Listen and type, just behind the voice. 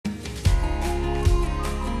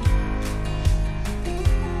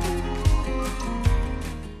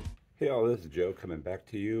Hey all, this is Joe coming back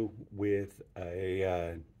to you with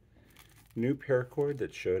a new paracord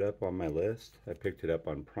that showed up on my list. I picked it up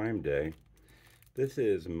on Prime Day. This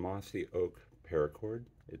is Mossy Oak paracord.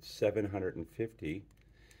 It's 750.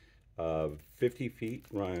 50 feet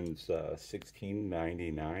runs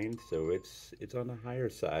 $16.99, so it's on the higher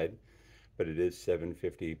side, but it is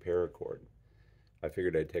 750 paracord. I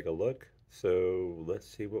figured I'd take a look, so let's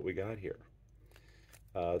see what we got here.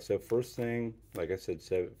 So first thing, like I said,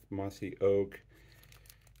 Mossy Oak.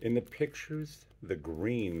 In the pictures, the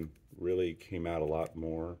green really came out a lot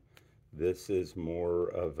more. This is more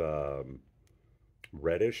of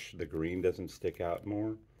reddish. The green doesn't stick out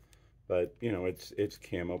more, but you know it's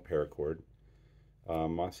camo paracord.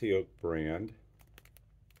 Mossy Oak brand.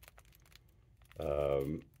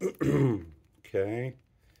 Okay,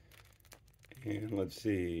 and let's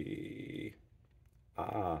see.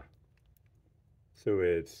 So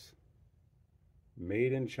it's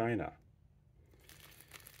made in China.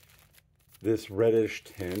 This reddish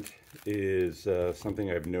tint is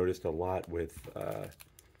something I've noticed a lot with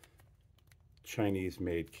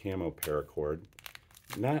Chinese-made camo paracord.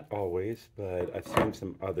 Not always, but I've seen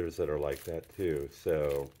some others that are like that too.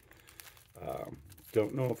 So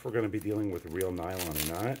don't know if we're going to be dealing with real nylon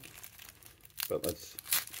or not, but let's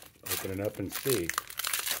open it up and see.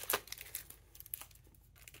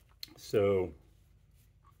 So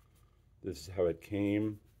this is how it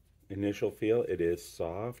came. Initial feel, it is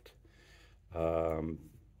soft. Let's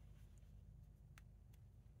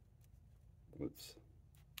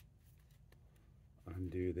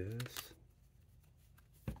undo this.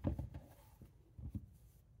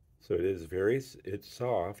 So it's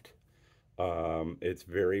soft. It's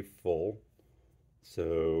very full.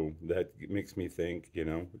 So that makes me think, you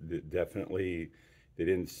know, definitely they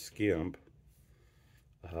didn't skimp.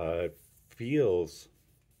 It feels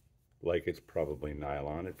like it's probably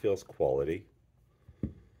nylon. It feels quality.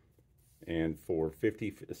 And for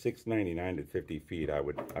 $6.99 at 50 feet, I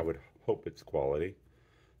would hope it's quality.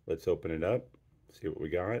 Let's open it up, see what we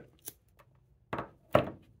got.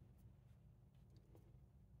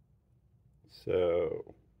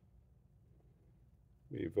 So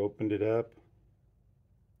we've opened it up.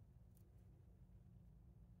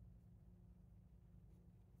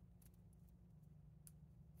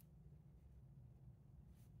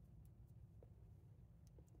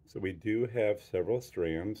 So we do have several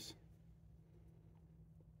strands.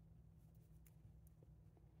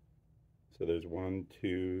 So there's 1,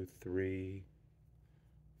 2, 3,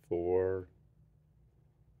 4,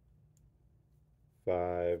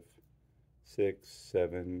 5, 6,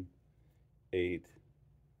 7, 8,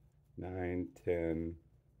 9, 10,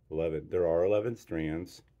 11. There are 11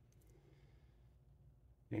 strands.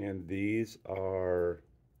 And they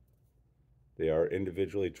are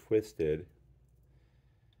individually twisted.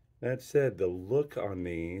 That said, the look on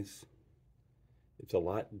these, it's a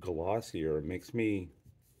lot glossier. It makes me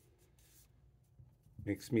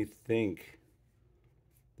think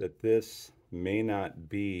that this may not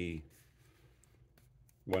be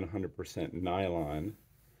 100% nylon,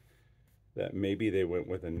 that maybe they went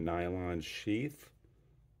with a nylon sheath.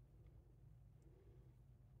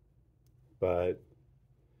 But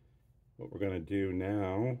what we're going to do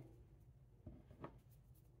now,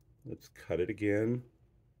 let's cut it again.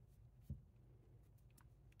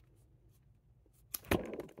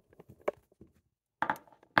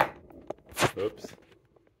 Oops.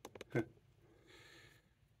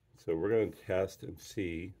 So we're going to test and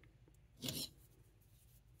see.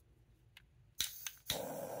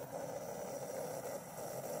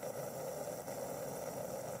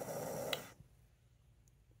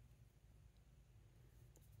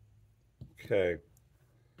 Okay,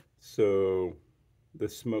 so the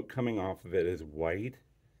smoke coming off of it is white.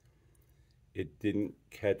 It didn't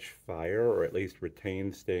catch fire, or at least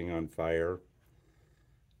retain staying on fire,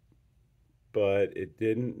 but it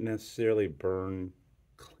didn't necessarily burn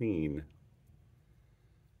clean.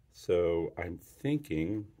 So I'm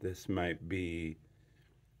thinking this might be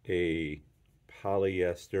a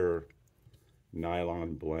polyester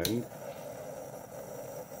nylon blend.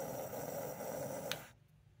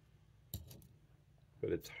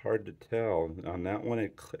 But it's hard to tell. On that one,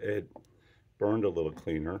 it burned a little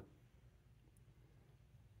cleaner.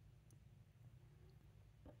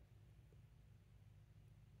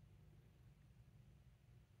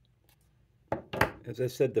 As I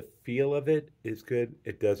said, the feel of it is good.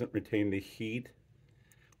 It doesn't retain the heat.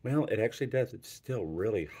 Well, it actually does. It's still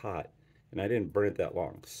really hot, and I didn't burn it that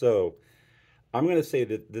long. So I'm going to say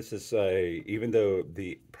that this is even though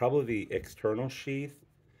probably the external sheath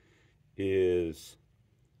is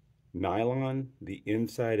nylon, the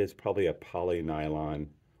inside is probably a poly nylon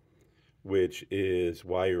which is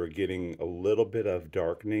why you're getting a little bit of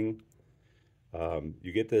darkening.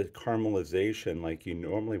 You get the caramelization like you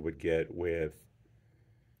normally would get with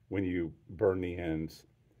when you burn the ends,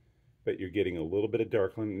 but you're getting a little bit of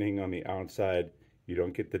darkening on the outside. You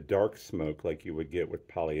don't get the dark smoke like you would get with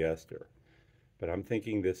polyester. But I'm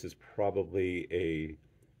thinking this is probably a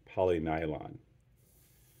polynylon.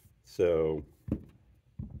 So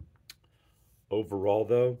overall,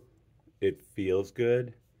 though, it feels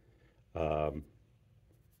good on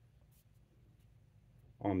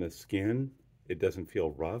the skin. It doesn't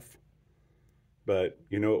feel rough. But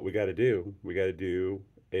you know what we got to do? We got to do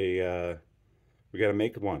we got to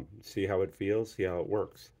make one, see how it feels, see how it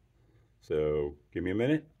works. So give me a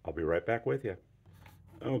minute. I'll be right back with you.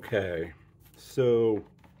 Okay, so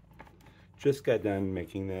just got done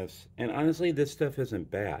making this. And honestly, this stuff isn't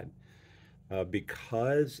bad.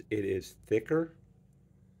 Because it is thicker,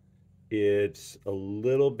 it's a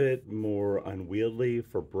little bit more unwieldy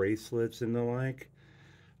for bracelets and the like.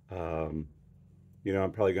 You know,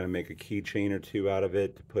 I'm probably going to make a keychain or two out of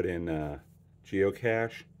it to put in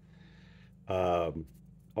geocache.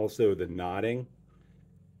 Also, the knotting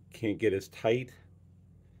can't get as tight,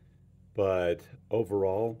 but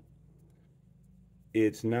overall,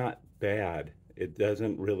 it's not bad. It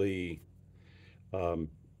doesn't really,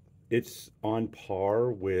 it's on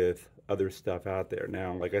par with other stuff out there.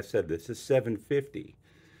 Now, like I said, this is 750,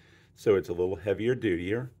 so it's a little heavier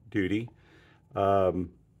duty.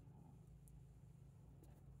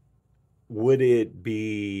 Would it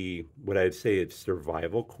be, would I say it's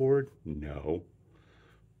survival cord? No,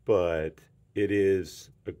 but it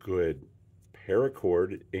is a good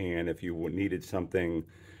paracord. And if you needed something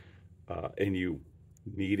and you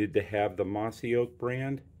needed to have the Mossy Oak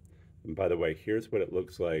brand, and by the way, here's what it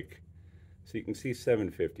looks like. So you can see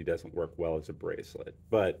 750 doesn't work well as a bracelet.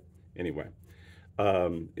 But anyway,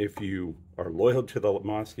 if you are loyal to the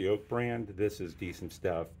Mossy Oak brand, this is decent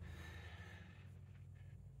stuff.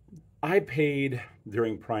 I paid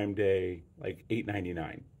during Prime Day like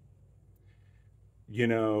 $8.99. You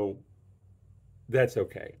know, that's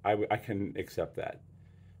okay. I can accept that.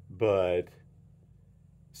 But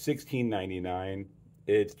 $16.99,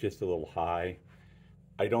 it's just a little high.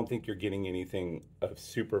 I don't think you're getting anything of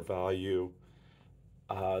super value.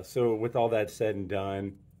 So with all that said and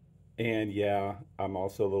done, and yeah, I'm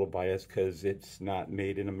also a little biased because it's not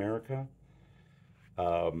made in America.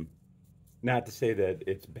 Not to say that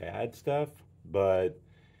it's bad stuff, but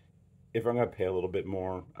if I'm going to pay a little bit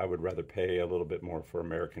more, I would rather pay a little bit more for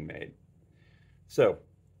American made. So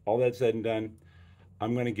all that said and done,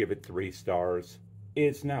 I'm going to give it 3 stars.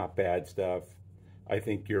 It's not bad stuff. I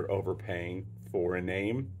think you're overpaying for a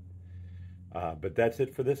name. But that's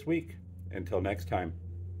it for this week. Until next time,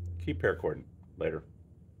 keep paracording. Later.